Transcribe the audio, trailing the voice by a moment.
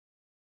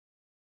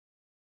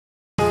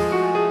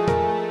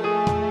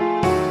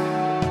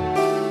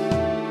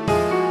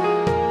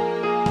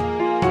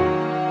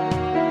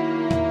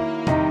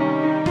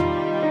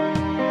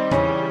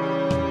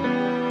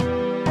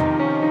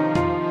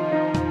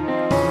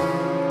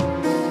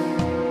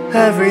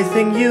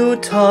Everything you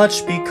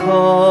touch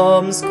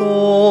becomes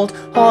gold.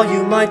 Are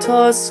you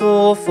Mitus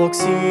or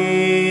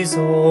Phorky's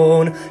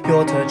own?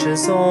 Your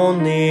touches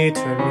only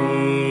turn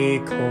me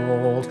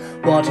cold.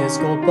 What is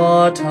gold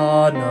but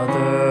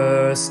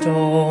another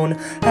stone?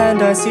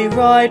 And I see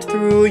right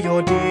through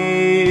your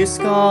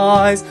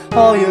disguise,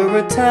 all your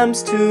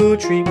attempts to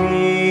treat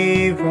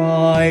me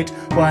right.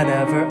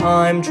 Whenever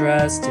I'm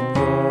dressed in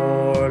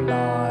your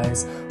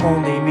lies,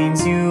 only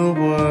means you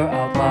were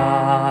out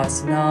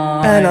last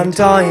night. And I'm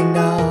dying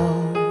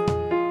now.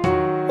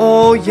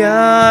 Oh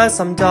yes,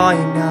 I'm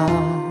dying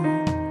now.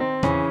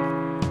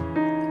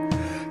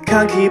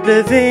 Can't keep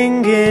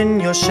living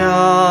in your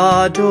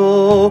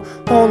shadow.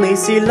 Only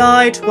see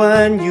light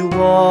when you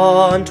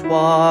want,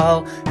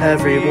 while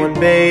everyone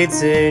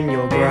bathes in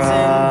your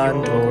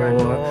grandeur.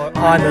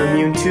 I'm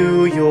immune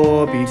to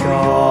your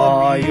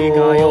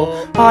beguile.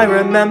 I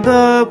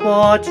remember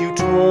what you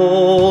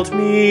told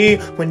me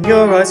when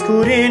your eyes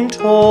couldn't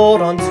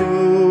hold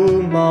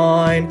onto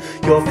mine.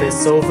 Your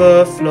fists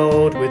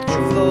overflowed with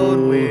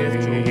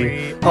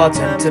jewelry,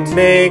 attempt to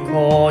make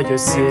all your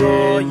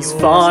sins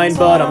fine.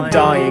 But I'm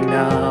dying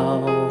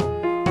now.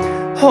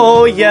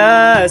 Oh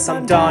yes,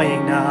 I'm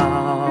dying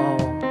now.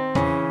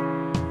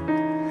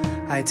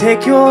 I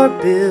take your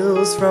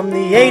bills from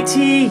the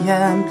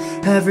ATM.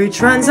 Every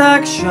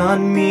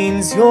transaction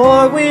means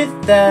you're with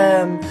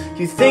them.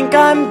 You think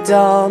I'm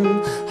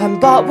dumb, I'm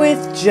bought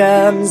with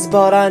gems,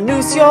 but I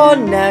noose your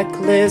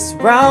necklace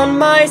round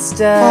my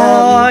stem.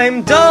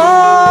 I'm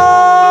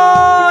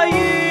dying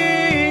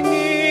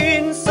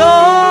in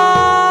silence.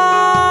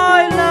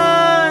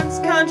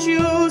 Can't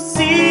you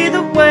see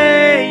the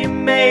way you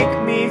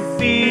make me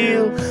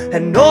feel?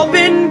 An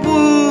open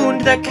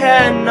wound that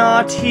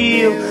cannot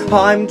heal.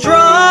 I'm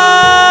drowning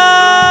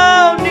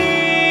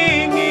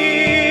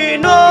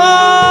in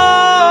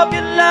opulence.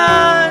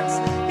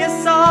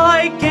 Yes,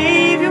 I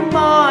gave you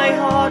my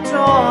heart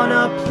on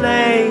a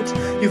plate.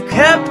 You've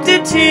kept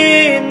it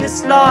in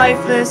this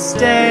lifeless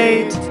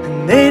state,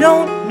 and they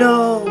don't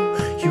know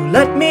you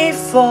let me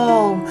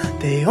fall.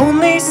 They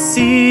only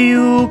see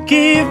you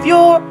give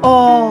your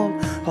all.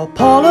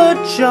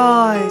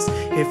 Apologize,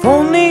 if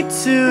only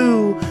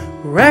to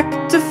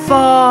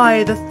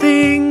rectify the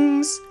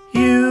things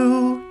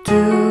you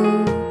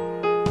do.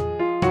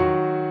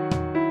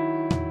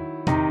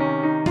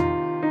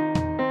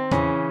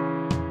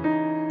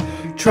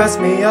 Dress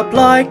me up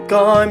like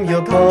I'm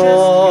your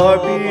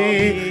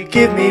Barbie.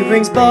 Give me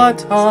rings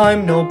but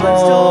I'm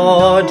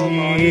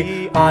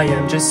nobody. I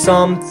am just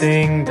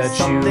something that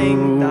you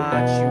own,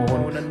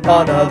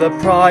 another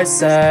price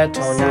set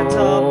on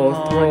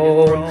your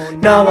throne.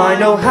 Now I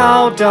know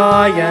how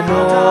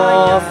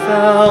Diana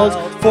felt,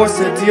 forced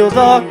to deal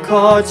the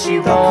cards she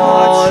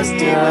was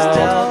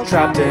dealt,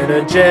 trapped in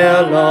a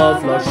jail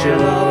of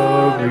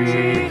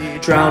luxury,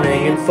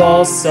 drowning in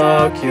false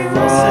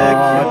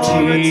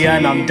security.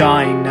 And I'm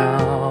dying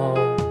now.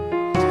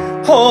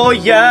 Oh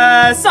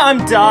yes,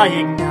 I'm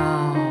dying now.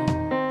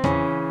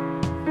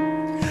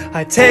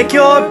 I take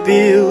your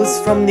bills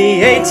from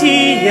the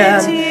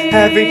ATM.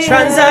 Every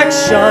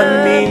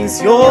transaction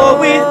means you're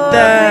with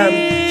them.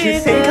 You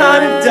think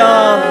I'm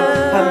dumb,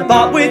 I'm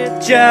bought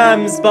with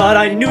gems, but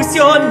I noose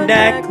your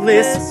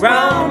necklace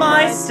round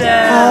my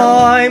stem.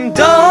 I'm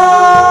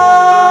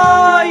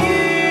dying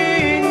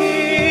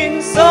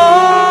in silence.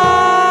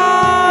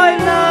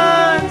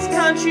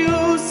 Can't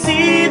you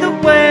see the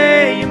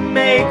way you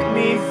make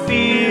me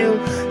feel?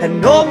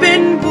 An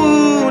open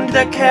wound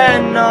that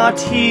cannot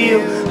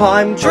heal.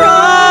 I'm drowning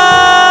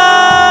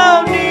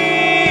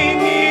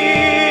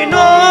in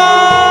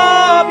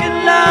opulence.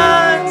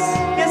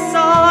 Yes,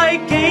 I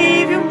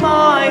gave you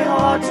my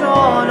heart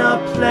on a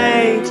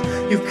plate.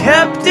 You've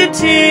kept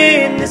it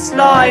in this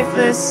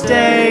lifeless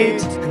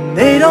state, and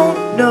they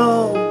don't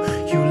know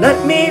you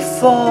let me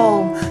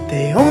fall.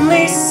 They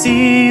only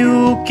see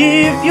you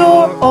give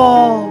your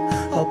all.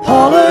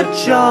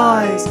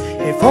 Apologize,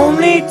 if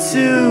only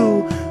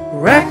to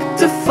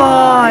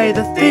rectify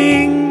the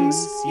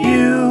things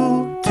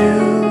you do.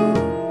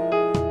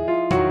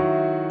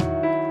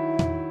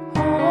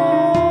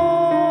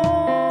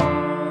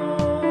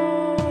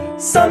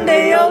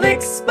 Someday I'll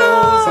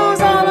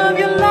expose all of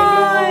your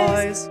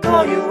lies,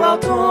 call you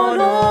out on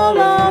all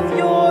of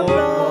your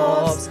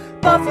bluffs.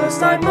 But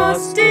first I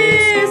must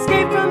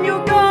escape from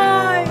your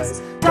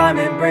guise.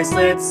 Diamond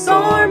bracelets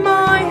are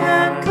my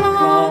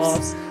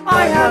handcuffs.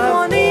 I have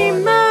one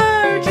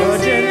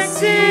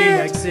emergency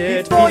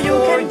exit before you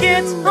can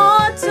get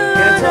hotter.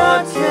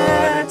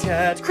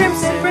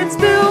 Crimson prints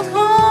built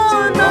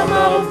on the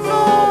marble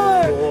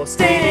floor,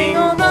 staining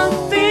all the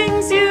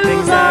things you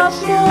love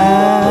for.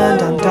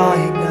 And I'm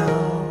dying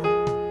now.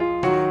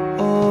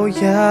 Oh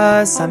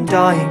yes, I'm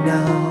dying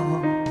now.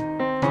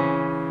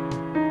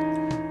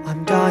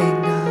 I'm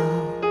dying now.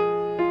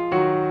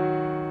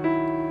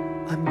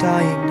 I'm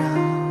dying now.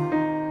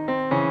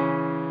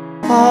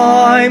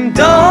 I'm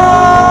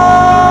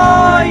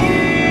dying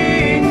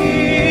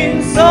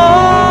in silence.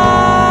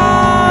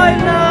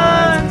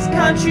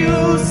 Can't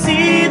you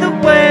see the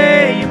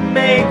way you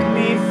make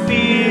me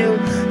feel?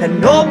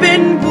 an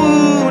open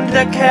wound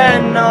that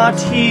cannot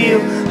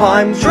heal.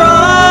 I'm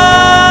drowning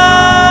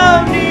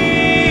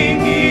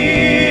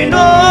in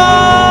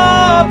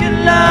opulence.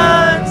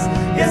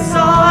 Yes,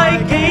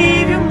 I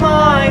gave you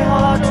my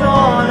heart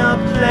on a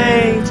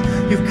plate.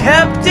 You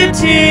kept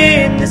it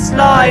in this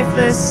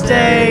lifeless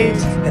state.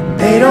 And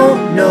they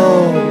don't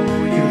know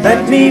you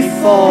let me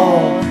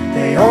fall.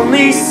 They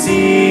only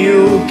see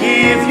you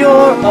give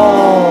your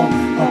all.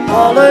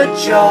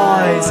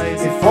 Apologize,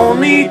 if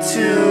only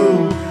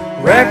to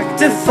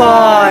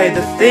rectify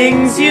the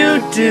things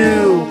you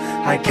do.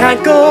 I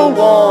can't go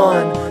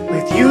on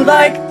with you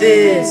like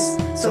this,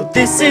 so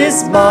this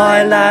is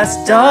my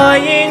last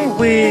dying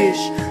wish.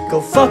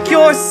 Go fuck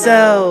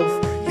yourself,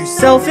 you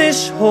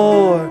selfish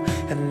whore,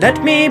 and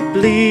let me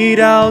bleed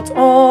out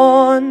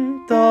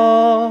on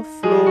the